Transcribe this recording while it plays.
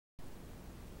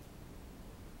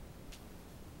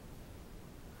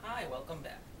Hi, welcome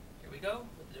back. Here we go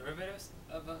with the derivatives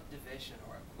of a division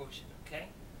or a quotient, okay?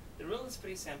 The rule is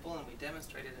pretty simple and we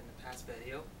demonstrated in the past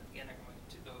video. Again, I'm going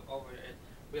to go over it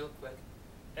real quick.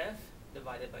 F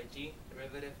divided by G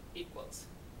derivative equals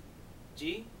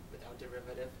G without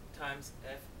derivative times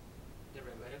F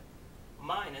derivative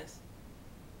minus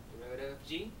derivative of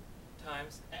G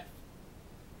times F.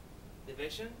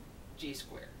 Division, G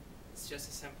squared. It's just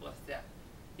as simple as that.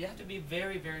 You have to be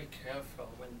very, very careful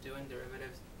when doing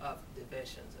derivatives of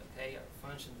divisions, okay, or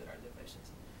functions that are divisions.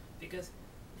 Because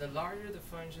the larger the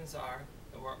functions are,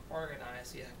 the more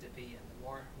organized you have to be and the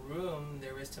more room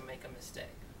there is to make a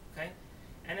mistake, okay?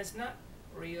 And it's not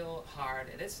real hard.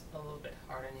 It is a little bit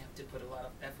hard and you have to put a lot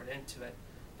of effort into it.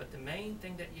 But the main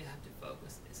thing that you have to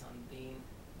focus is on being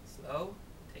slow,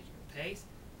 take your pace,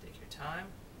 take your time,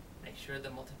 make sure the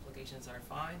multiplications are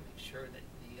fine, make sure that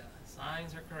the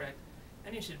signs are correct,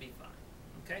 and you should be fine,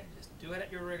 okay? Just do it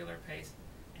at your regular pace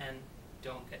and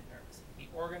don't get nervous. Be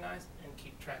organized and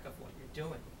keep track of what you're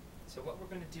doing. So what we're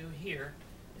going to do here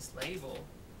is label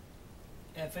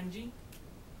F and G.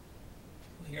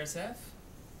 Well, here's F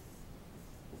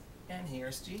and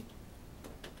here's G.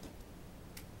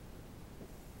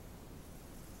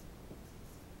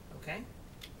 Okay?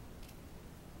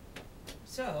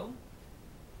 So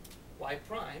Y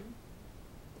prime,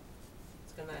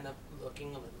 it's going to end up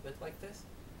looking a little bit like this.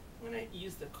 I'm going to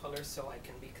use the color so I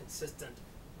can be consistent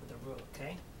with the rule,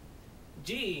 okay?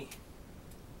 G,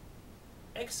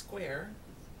 x squared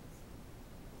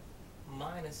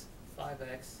minus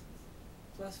 5x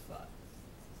plus 5.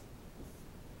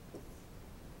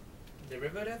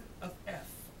 Derivative of f.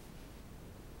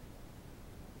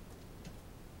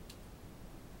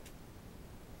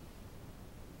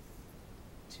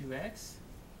 Two x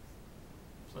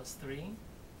plus 3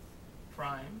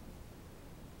 prime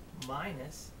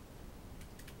minus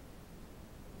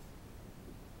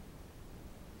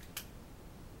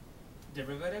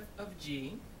derivative of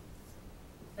g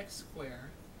x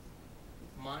squared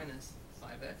minus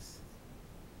 5x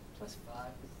plus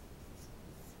 5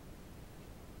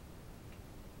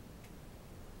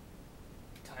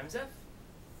 times f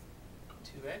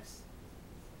 2x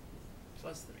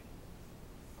plus 3.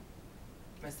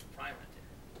 Missed the prime right there.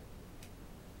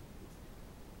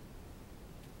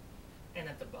 And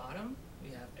at the bottom, we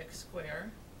have x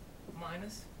squared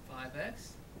minus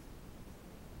 5x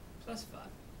plus 5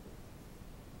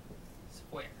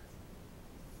 squared.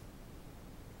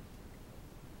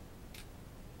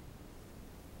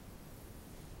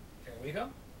 There we go.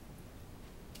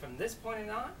 From this point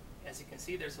on, as you can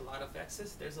see, there's a lot of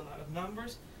x's, there's a lot of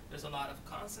numbers, there's a lot of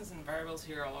constants and variables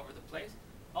here all over the place.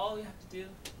 All you have to do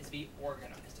is be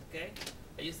organized, okay?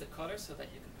 I use the color so that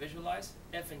you can visualize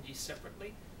f and g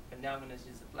separately. And now I'm going to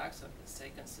use the black so I can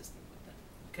stay consistent with them.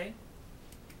 Okay?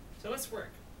 So let's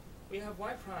work. We have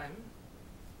y prime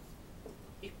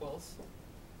equals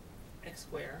x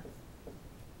squared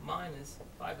minus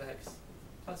 5x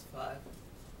plus 5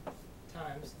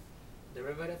 times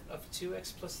derivative of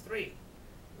 2x plus 3.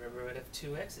 Derivative of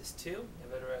 2x is 2.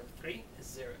 Derivative of 3 is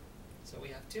 0. So we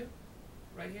have 2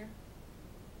 right here.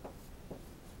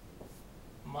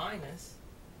 Minus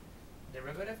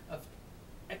derivative of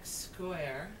x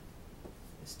squared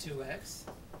is 2x.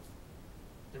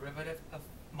 Derivative of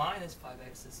minus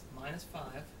 5x is minus 5.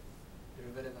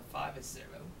 Derivative of 5 is 0.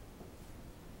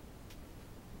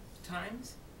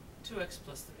 Times 2x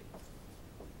plus 3.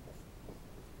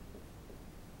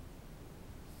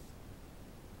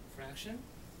 Fraction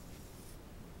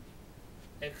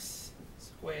x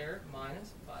squared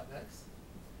minus 5x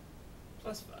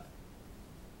plus 5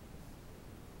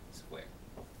 squared.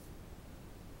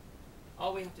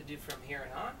 All we have to do from here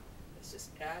on is just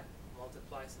add,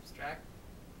 multiply, subtract,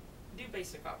 do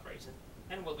basic operations,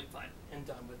 and we'll be fine and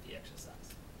done with the exercise.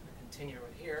 I'm going to continue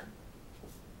right here.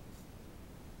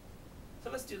 So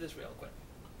let's do this real quick.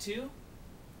 2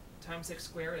 times x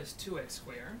squared is 2x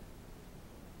squared.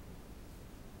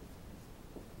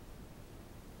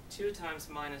 2 times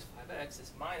minus 5x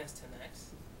is minus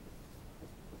 10x.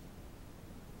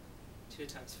 2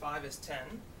 times 5 is 10.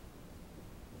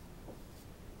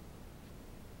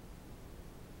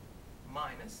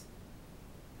 Minus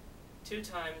 2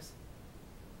 times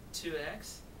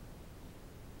 2x,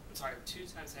 2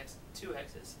 times x,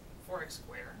 2x is 4x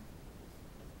squared.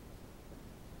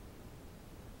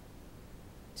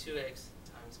 2x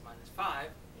times minus 5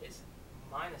 is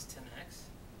minus 10x.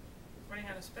 Running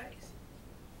out of space.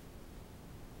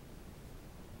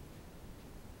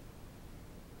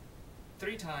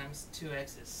 Three times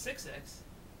 2x is 6x,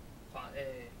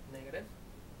 negative.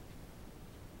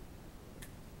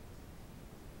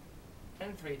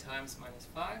 And 3 times minus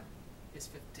 5 is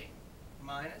 15.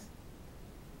 minus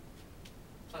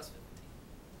plus 15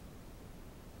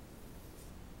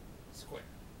 squared.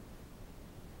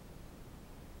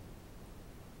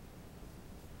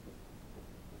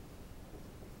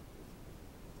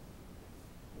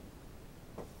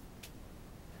 And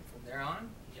from there on,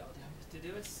 all you have to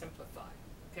do is simplify.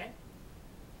 Okay?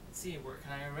 Let's see, where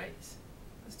can I erase?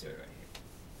 Let's do it right here.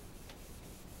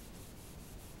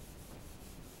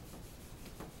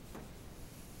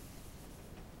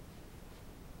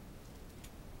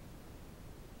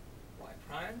 Y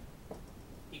prime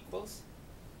equals,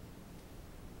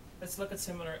 let's look at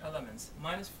similar elements.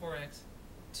 Minus 4x,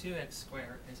 2x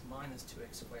squared is minus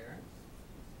 2x squared.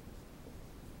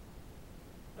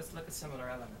 Let's look at similar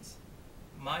elements.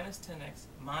 Minus 10x,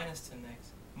 minus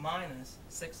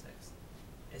 6x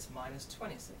is minus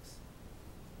 26x.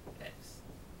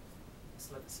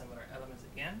 Let's look at similar elements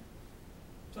again.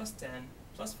 Plus 10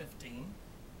 plus 15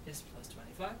 is plus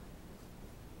 25.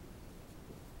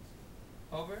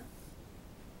 Over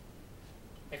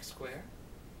x squared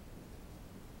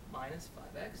minus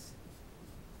 5x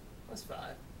plus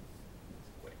 5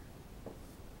 squared.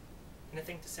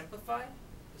 Anything to simplify?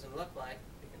 Doesn't look like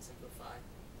we can simplify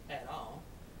at all.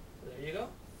 So there you go.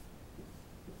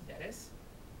 That is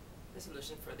the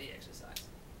solution for the exercise.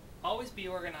 Always be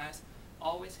organized,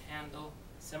 always handle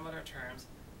similar terms,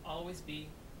 always be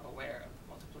aware of the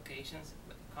multiplications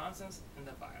with the constants and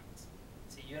the variables.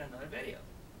 See you in another video.